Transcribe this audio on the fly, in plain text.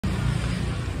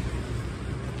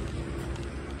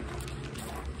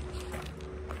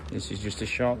This is just a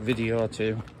short video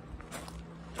to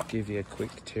give you a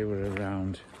quick tour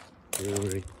around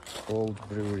old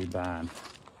Brewery Barn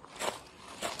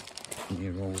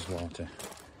near Ullswater.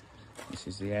 This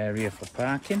is the area for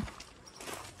parking.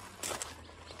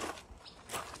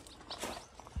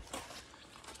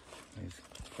 With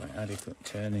quite adequate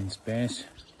turning space,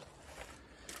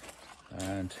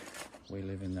 and we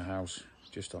live in the house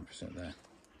just opposite there.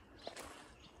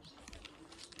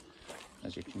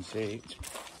 As you can see,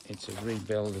 it's a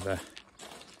rebuild of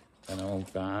an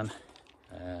old barn,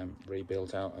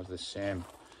 rebuilt out of the same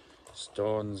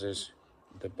stones as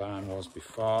the barn was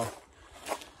before,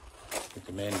 with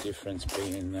the main difference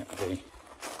being that the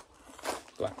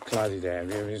black cladded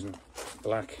area isn't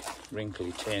black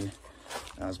wrinkly tin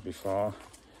as before.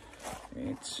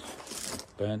 It's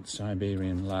burnt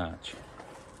Siberian larch.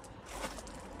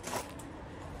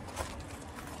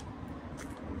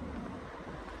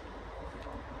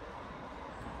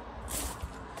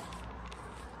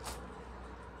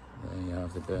 There you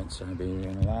have the burnt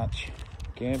Siberian larch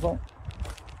gable.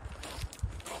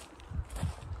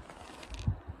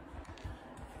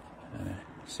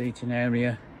 Seating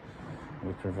area,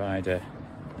 we provide a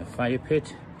fire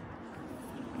pit,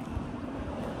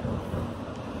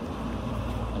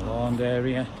 a lawn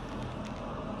area,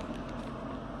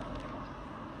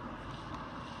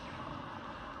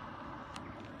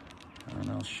 and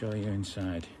I'll show you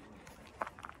inside.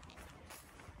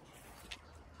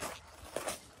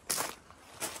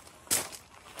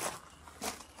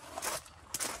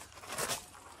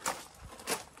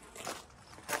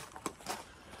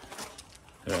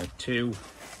 There are two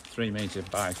 3-metre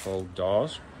bifold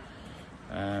doors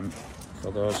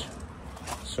for those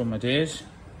summer days.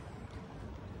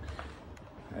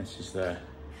 This is the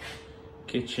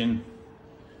kitchen,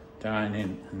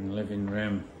 dining and living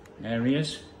room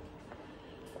areas.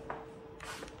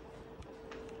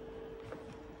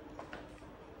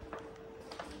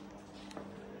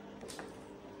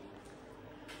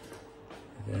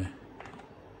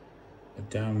 A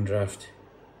downdraft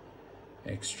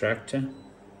extractor.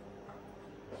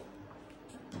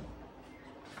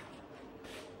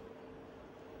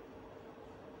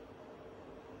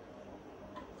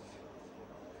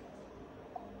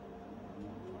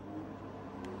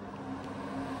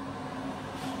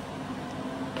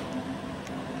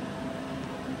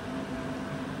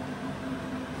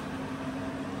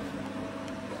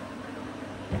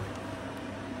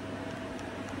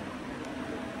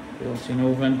 Built-in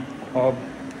oven, hob,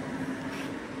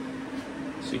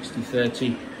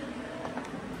 70-30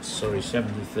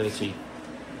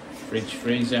 fridge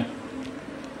freezer,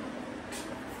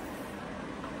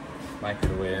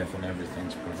 microwave and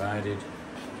everything's provided.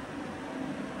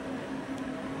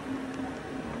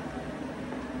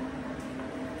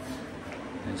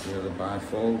 There's the other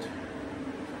bifold,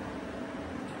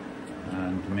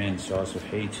 and the main source of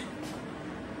heat,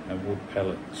 a wood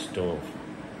pellet stove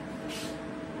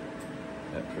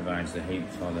that provides the heat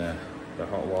for the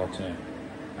hot water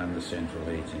and the central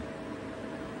heating.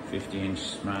 50-inch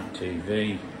smart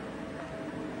TV,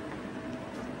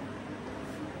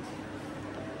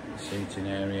 seating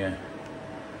area,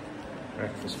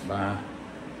 breakfast bar,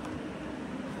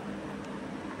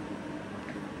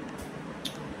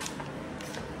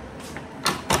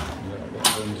 a little bit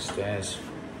of understairs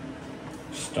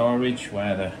storage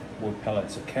where the wood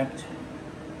pellets are kept.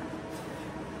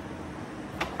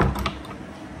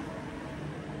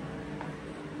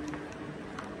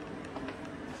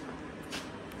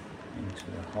 Into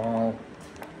the hall.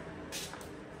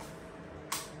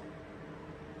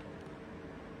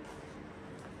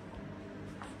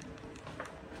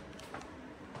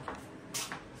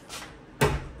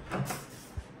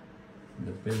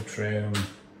 The bedroom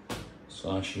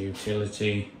slash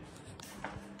utility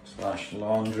slash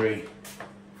laundry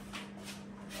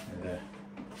with a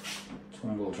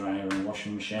tumble dryer and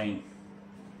washing machine.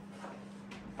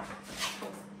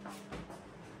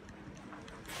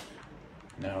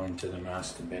 Now into the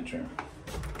master bedroom.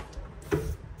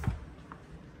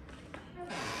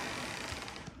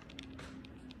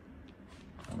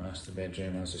 The master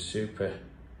bedroom has a super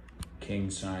king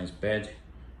size bed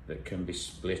that can be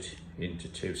split into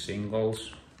 2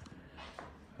 singles.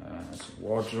 Has a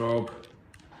wardrobe,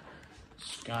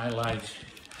 skylight,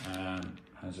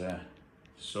 has a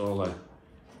solar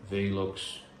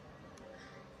Velux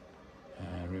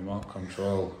remote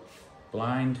control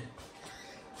blind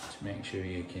to make sure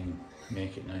you can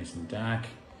make it nice and dark,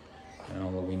 and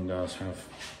all the windows have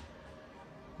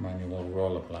manual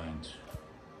roller blinds.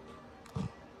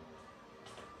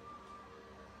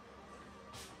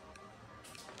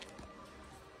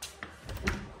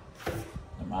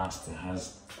 The master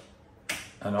has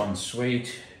an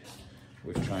ensuite.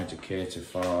 We've tried to cater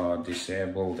for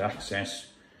disabled access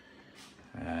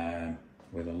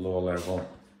with a low level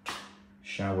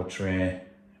shower tray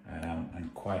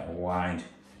and quite a wide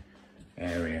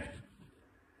area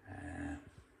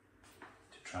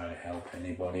to try to help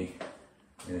anybody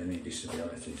with any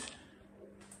disabilities.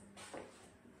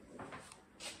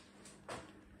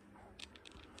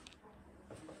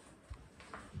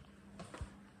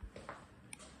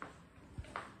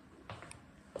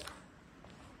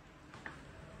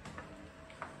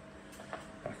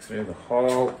 Back through the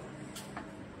hall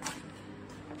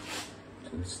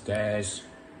to the stairs.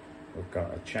 We've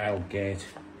got a child gate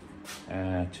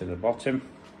to the bottom,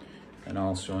 and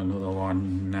also another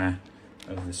one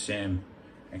of the same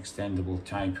extendable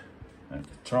type at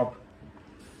the top.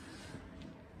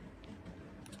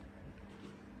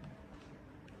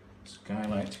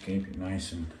 Skylight to keep it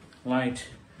nice and light.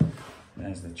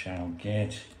 There's the child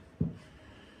gate.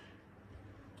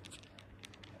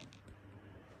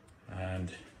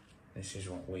 And this is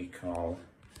what we call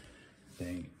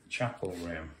the chapel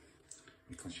room,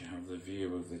 because you have the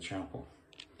view of the chapel.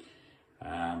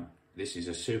 This is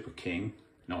a super king,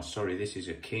 no sorry, this is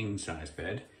a king size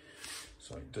bed,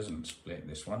 so it doesn't split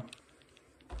this one.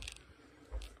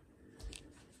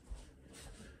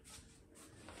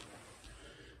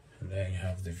 And there you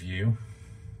have the view.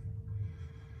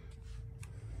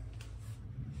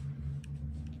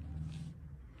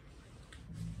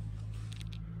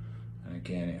 And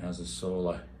again, it has a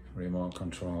solar remote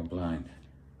control blind.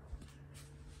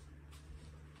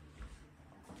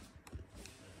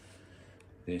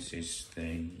 This is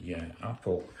the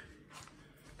apple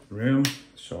room,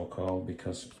 so called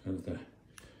because of the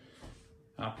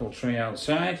apple tree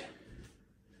outside.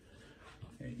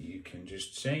 You can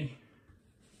just see.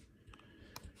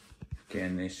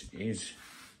 Again, this is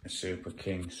a super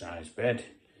king size bed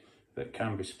that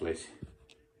can be split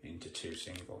into two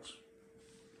singles.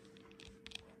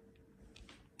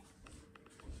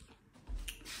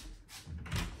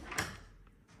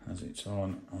 Has its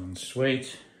own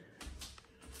ensuite.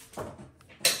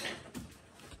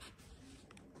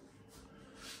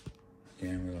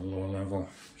 Again, with a low level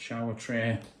shower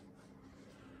tray,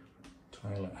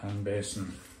 toilet hand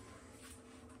basin.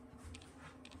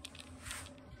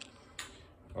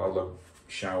 All the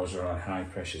showers are on high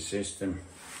pressure system.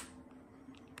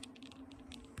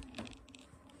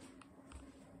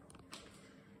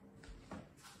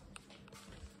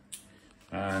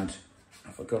 And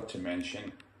I forgot to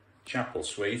mention, chapel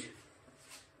suite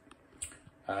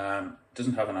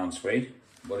doesn't have an ensuite,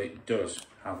 but it does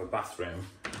have a bathroom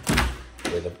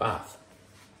with a bath.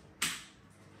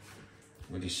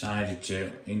 We decided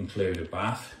to include a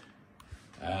bath,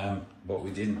 but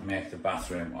we didn't make the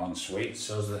bathroom ensuite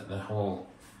so that the whole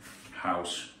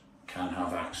house can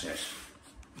have access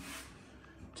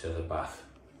to the bath.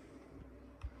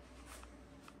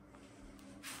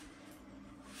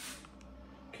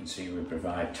 You can see we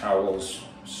provide towels,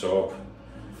 soap,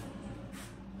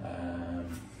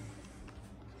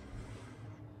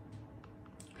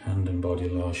 hand and body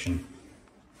lotion,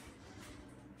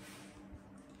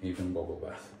 even bubble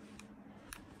bath.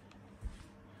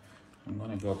 I'm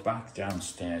going to go back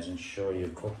downstairs and show you a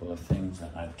couple of things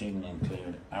that I didn't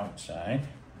include outside.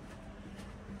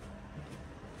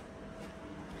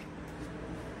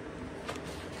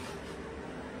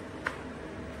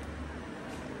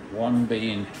 One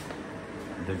being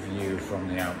the view from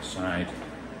the outside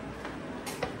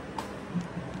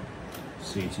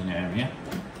seating area,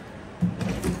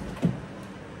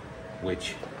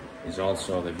 which is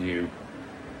also the view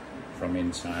from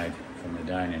inside from the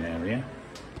dining area.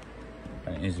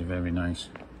 And it is a very nice,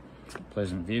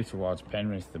 pleasant view towards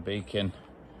Penrith, the beacon,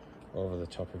 over the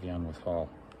top of Yanworth Hall.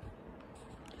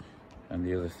 And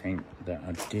the other thing that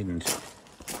I didn't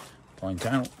point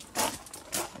out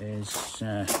is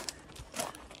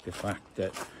the fact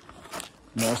that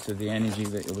most of the energy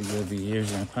that you'll be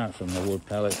using, apart from the wood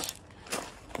pellets,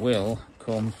 will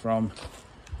come from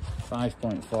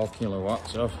 5.4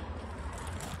 kilowatts of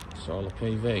solar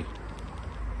PV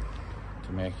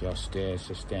to make your stay as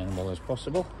sustainable as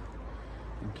possible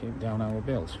and keep down our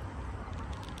bills.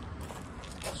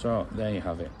 So there you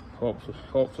have it.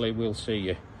 Hopefully we'll see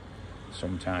you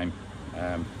sometime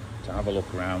to have a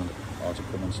look around or to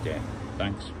come and stay.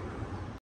 Thanks.